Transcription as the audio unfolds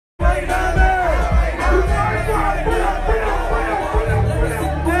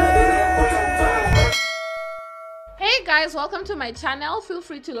guys, welcome to my channel. Feel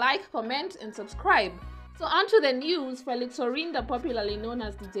free to like, comment and subscribe. So on to the news. Felix Orinda, popularly known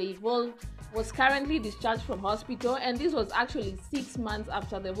as DJ Evil, was currently discharged from hospital, and this was actually 6 months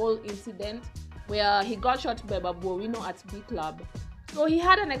after the whole incident where he got shot by Babu Owino at B Club. So he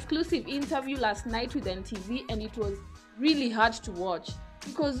had an exclusive interview last night with NTV, and it was really hard to watch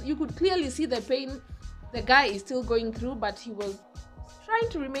because you could clearly see the pain the guy is still going through, but he was trying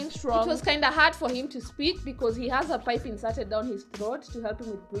to remain strong. It was kind of hard for him to speak because he has a pipe inserted down his throat to help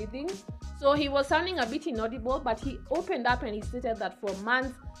him with breathing. So he was sounding a bit inaudible, but he opened up and he stated that for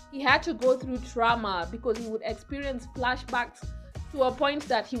months he had to go through trauma because he would experience flashbacks to a point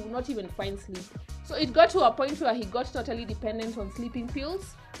that he would not even find sleep. So it got to a point where he got totally dependent on sleeping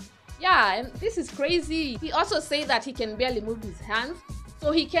pills. Yeah, and this is crazy. He also said that he can barely move his hands,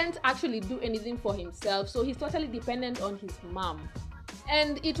 so he can't actually do anything for himself. So he's totally dependent on his mom.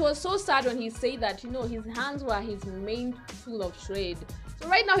 And it was so sad when he said that, his hands were his main tool of trade. So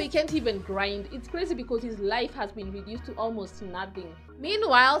right now he can't even grind. It's crazy because his life has been reduced to almost nothing.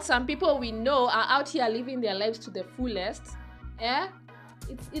 Meanwhile, some people we know are out here living their lives to the fullest.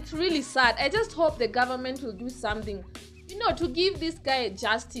 It's really sad. I just hope the government will do something, to give this guy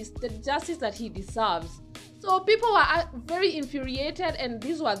justice, the justice that he deserves. So people were very infuriated, and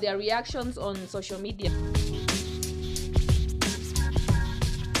these were their reactions on social media.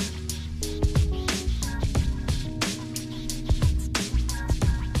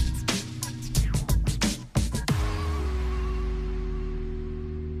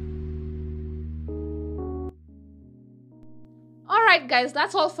 Alright guys,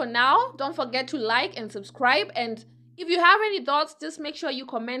 that's all for now. Don't forget to like and subscribe, and if you have any thoughts, just make sure you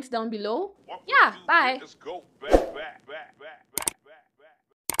comment down below. Yeah, bye. Let's go back.